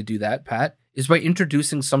easiest way to do that, Pat, is by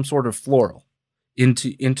introducing some sort of floral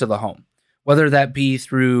into the home, whether that be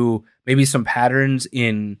through maybe some patterns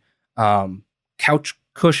in couch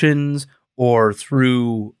cushions or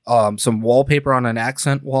through some wallpaper on an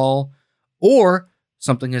accent wall, or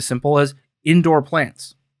something as simple as indoor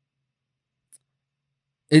plants.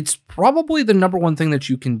 It's probably the number one thing that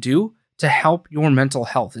you can do to help your mental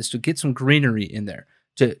health, is to get some greenery in there,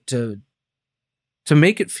 to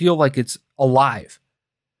make it feel like it's alive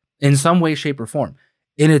in some way, shape, or form.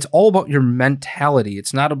 And it's all about your mentality.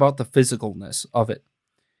 It's not about the physicalness of it.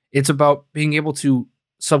 It's about being able to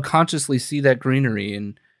subconsciously see that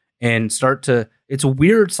greenery and start to, it's a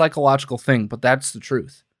weird psychological thing, but that's the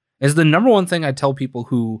truth. It's the number one thing I tell people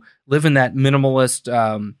who live in that minimalist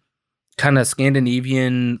kind of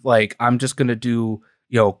Scandinavian, like, I'm just going to do,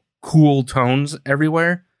 cool tones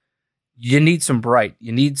everywhere. You need some bright.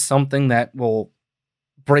 You need something that will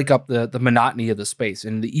break up the monotony of the space.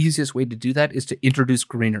 And the easiest way to do that is to introduce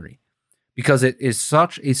greenery, because it is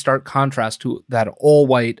such a stark contrast to that all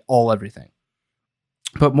white, all everything.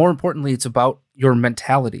 But more importantly, it's about your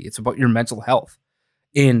mentality. It's about your mental health.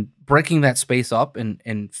 And breaking that space up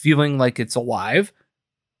and feeling like it's alive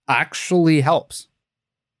actually helps.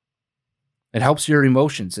 It helps your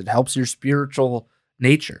emotions. It helps your spiritual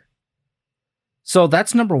nature. So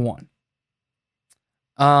that's number one.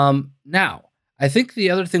 Now, I think the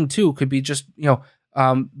other thing too could be just,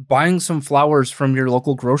 buying some flowers from your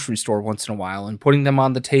local grocery store once in a while and putting them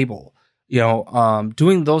on the table,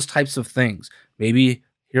 doing those types of things. Maybe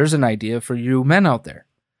here's an idea for you men out there.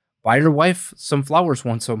 Buy your wife some flowers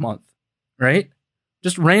once a month, right?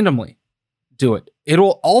 Just randomly do it.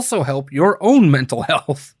 It'll also help your own mental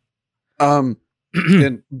health.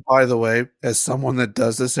 And by the way, as someone that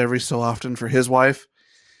does this every so often for his wife,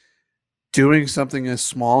 doing something as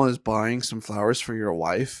small as buying some flowers for your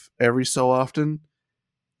wife every so often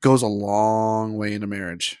goes a long way in a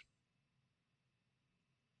marriage.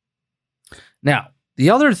 Now, the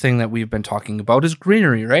other thing that we've been talking about is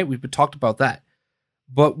greenery, right? We've been talked about that.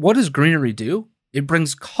 But what does greenery do? It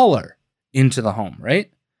brings color into the home,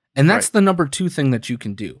 right? And that's the number two thing that you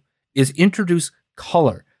can do, is introduce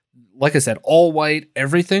color. Like I said, all white,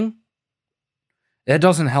 everything, that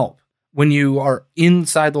doesn't help when you are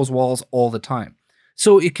inside those walls all the time.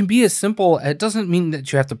 So it can be as simple, it doesn't mean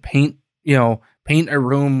that you have to paint a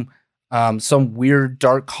room some weird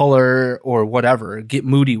dark color or whatever, get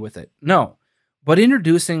moody with it. No, but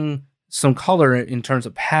introducing some color in terms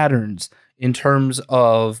of patterns, in terms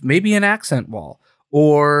of maybe an accent wall,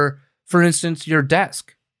 or for instance, your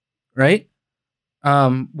desk, right?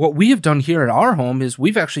 What we have done here at our home is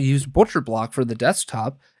we've actually used butcher block for the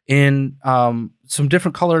desktop and some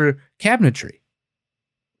different color cabinetry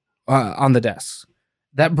on the desks.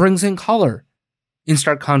 That brings in color in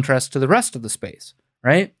stark contrast to the rest of the space,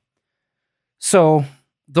 right? So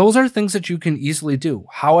those are things that you can easily do.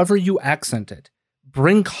 However you accent it,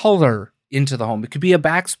 bring color into the home. It could be a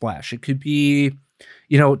backsplash. It could be,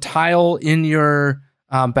 tile in your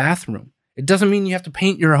bathroom. It doesn't mean you have to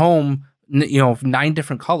paint your home 9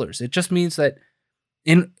 different colors. It just means that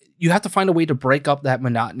you have to find a way to break up that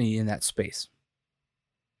monotony in that space.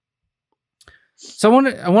 So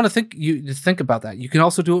I want to think about that. You can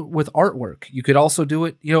also do it with artwork. You could also do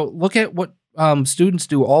it, look at what students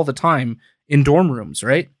do all the time in dorm rooms,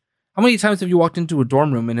 right? How many times have you walked into a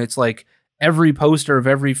dorm room and it's like every poster of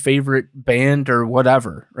every favorite band or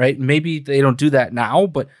whatever, right? Maybe they don't do that now,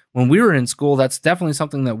 but when we were in school, that's definitely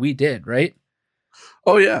something that we did, right?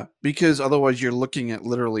 Oh, yeah, because otherwise you're looking at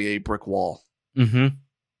literally a brick wall. Mm-hmm.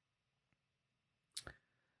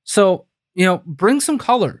 So, bring some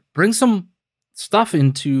color, bring some stuff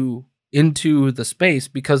into the space,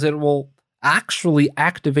 because it will actually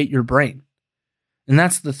activate your brain. And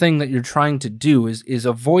that's the thing that you're trying to do is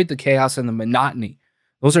avoid the chaos and the monotony.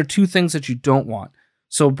 Those are two things that you don't want.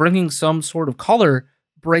 So bringing some sort of color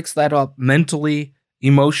breaks that up mentally,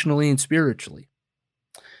 emotionally, and spiritually.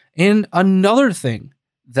 And another thing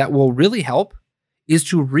that will really help is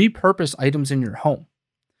to repurpose items in your home.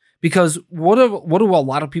 Because what do a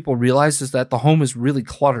lot of people realize is that the home is really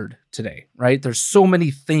cluttered today, right? There's so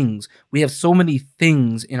many things. We have so many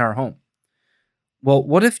things in our home. Well,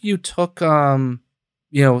 what if you took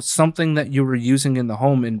something that you were using in the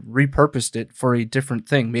home and repurposed it for a different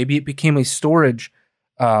thing? Maybe it became a storage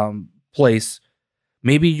place.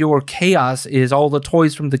 Maybe your chaos is all the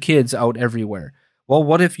toys from the kids out everywhere. Well,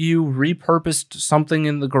 what if you repurposed something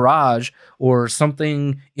in the garage or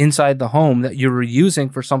something inside the home that you were using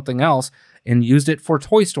for something else and used it for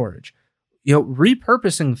toy storage?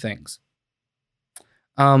 Repurposing things,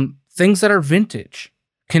 things that are vintage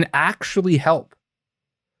can actually help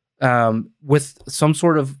with some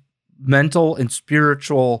sort of mental and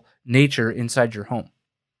spiritual nature inside your home.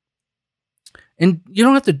 And you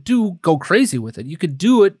don't have to go crazy with it. You could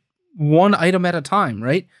do it one item at a time,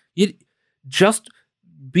 right? Just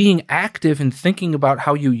being active and thinking about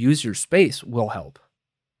how you use your space will help.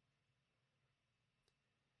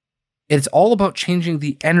 It's all about changing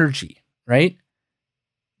the energy, right?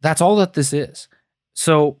 That's all that this is.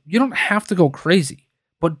 So you don't have to go crazy,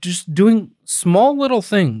 but just doing small little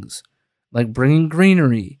things like bringing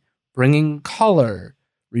greenery, bringing color,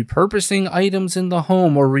 repurposing items in the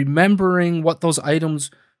home, or remembering what those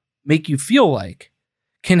items make you feel like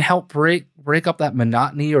can help break up that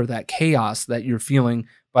monotony or that chaos that you're feeling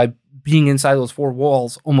by being inside those four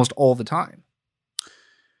walls almost all the time.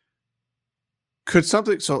 Could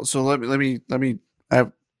something so let me I have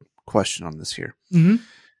a question on this here. Mm-hmm.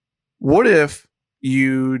 What if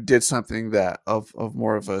you did something that of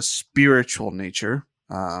more of a spiritual nature?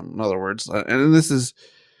 In other words, and this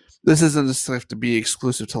isn't necessarily to be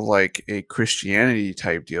exclusive to like a Christianity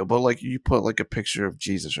type deal, but like you put like a picture of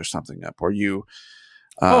Jesus or something up, or you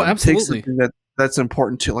take something that's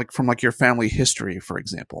important to like from like your family history, for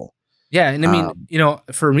example. Yeah, and I mean,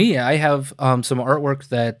 for me, I have some artwork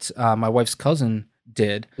that my wife's cousin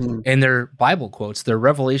did, and they're Bible quotes. They're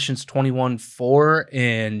Revelations 21:4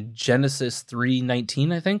 and Genesis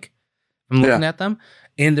 3:19, I think. I'm looking at them,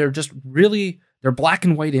 and they're just they're black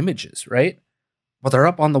and white images, right? But they're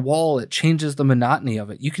up on the wall. It changes the monotony of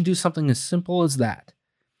it. You can do something as simple as that.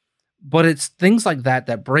 But it's things like that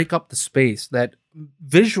that break up the space, that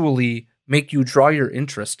visually make you draw your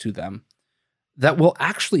interest to them, that will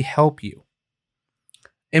actually help you.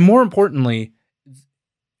 And more importantly,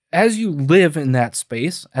 as you live in that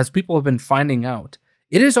space, as people have been finding out,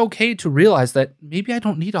 it is okay to realize that maybe I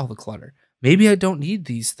don't need all the clutter. Maybe I don't need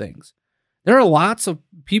these things. There are lots of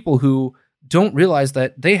people who don't realize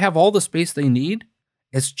that they have all the space they need.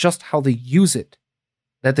 It's just how they use it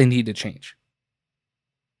that they need to change.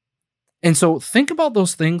 And so think about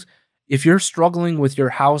those things. If you're struggling with your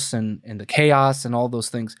house and the chaos and all those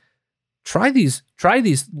things, try these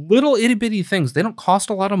little itty bitty things. They don't cost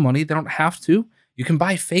a lot of money. They don't have to. You can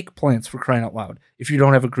buy fake plants, for crying out loud, if you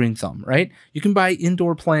don't have a green thumb, right? You can buy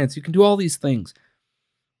indoor plants. You can do all these things.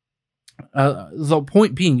 The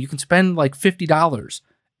point being, you can spend like $50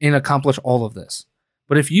 and accomplish all of this.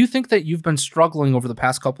 But if you think that you've been struggling over the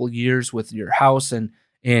past couple of years with your house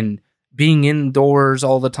and being indoors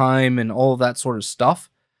all the time and all of that sort of stuff,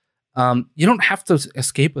 you don't have to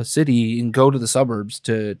escape a city and go to the suburbs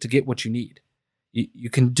to get what you need. You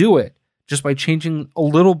can do it just by changing a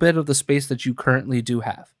little bit of the space that you currently do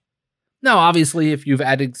have. Now, obviously, if you've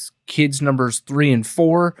added kids numbers 3 and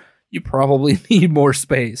 4, you probably need more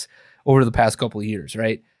space over the past couple of years,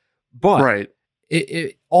 right? But right.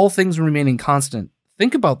 All things remaining constant,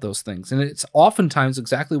 think about those things. And it's oftentimes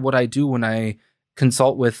exactly what I do when I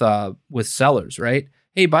consult with sellers, right?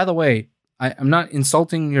 Hey, by the way, I'm not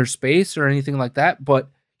insulting your space or anything like that, but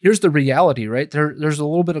here's the reality, right? There's a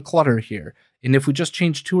little bit of clutter here. And if we just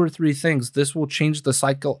change 2 or 3 things, this will change the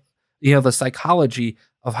cycle, the psychology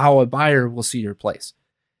of how a buyer will see your place.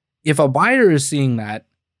 If a buyer is seeing that,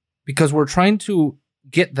 because we're trying to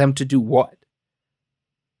get them to do what?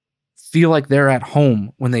 Feel like they're at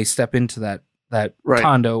home when they step into that right.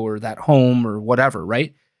 condo or that home or whatever,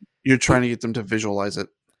 right? You're trying to get them to visualize it.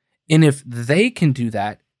 And if they can do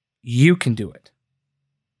that, you can do it.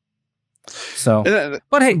 So,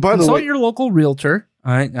 but hey, consult your local realtor.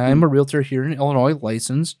 I'm a realtor here in Illinois,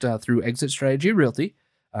 licensed through Exit Strategy Realty.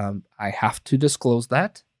 I have to disclose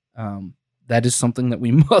that. That is something that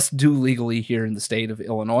we must do legally here in the state of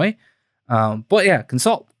Illinois. But yeah,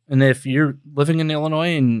 consult. And if you're living in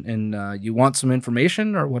Illinois and you want some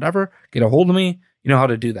information or whatever, get a hold of me. You know how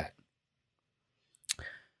to do that.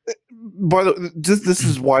 By the way, this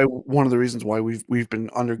is why one of the reasons why we've been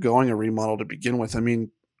undergoing a remodel to begin with. I mean,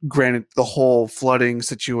 granted, the whole flooding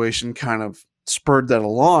situation kind of spurred that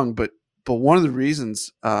along, but one of the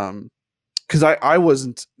reasons, because I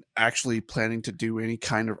wasn't actually planning to do any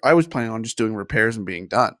kind of, I was planning on just doing repairs and being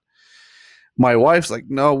done. My wife's like,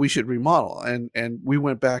 no, we should remodel. And we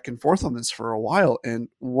went back and forth on this for a while. And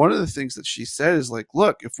one of the things that she said is like,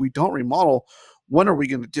 look, if we don't remodel, when are we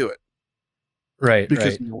going to do it? Right.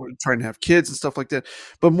 Because we're trying to have kids and stuff like that.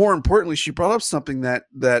 But more importantly, she brought up something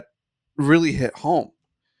that really hit home.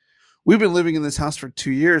 We've been living in this house for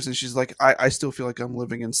 2 years, and she's like, I still feel like I'm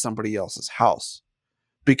living in somebody else's house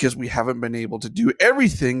because we haven't been able to do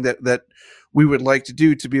everything that we would like to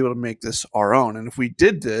do to be able to make this our own. And if we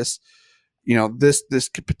did this, this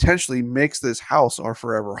could potentially makes this house our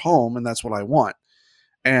forever home, and that's what I want.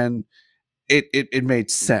 And it made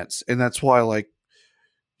sense, and that's why, like,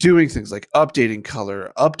 doing things like updating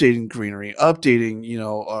color, updating greenery,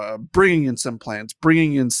 updating, bringing in some plants,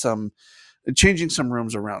 bringing in some, changing some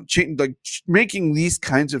rooms around, making these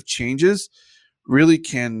kinds of changes really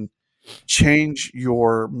can change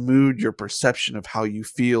your mood, your perception of how you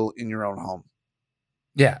feel in your own home.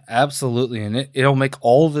 Yeah, absolutely. And it'll make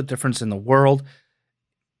all the difference in the world.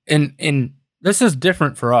 And this is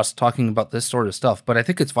different for us talking about this sort of stuff, but I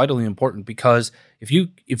think it's vitally important because if you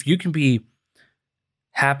can be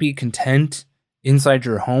happy, content inside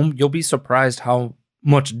your home, you'll be surprised how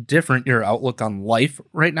much different your outlook on life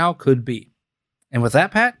right now could be. And with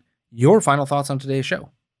that, Pat, your final thoughts on today's show.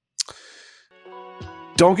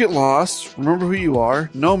 Don't get lost. Remember who you are.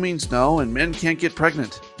 No means no, and men can't get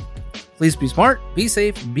pregnant. Please be smart, be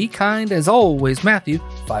safe, be kind. As always, Matthew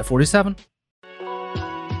 547.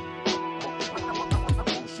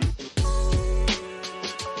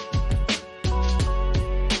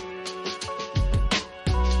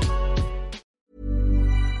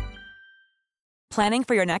 Planning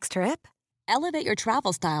for your next trip? Elevate your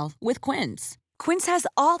travel style with Quince. Quince has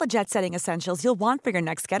all the jet-setting essentials you'll want for your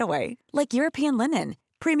next getaway, like European linen,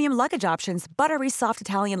 premium luggage options, buttery soft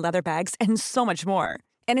Italian leather bags, and so much more.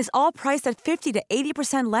 And is all priced at 50 to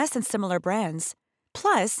 80% less than similar brands.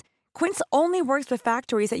 Plus, Quince only works with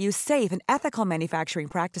factories that use safe and ethical manufacturing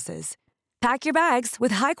practices. Pack your bags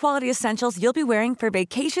with high-quality essentials you'll be wearing for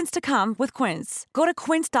vacations to come with Quince. Go to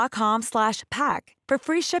quince.com/pack for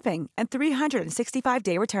free shipping and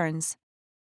 365-day returns.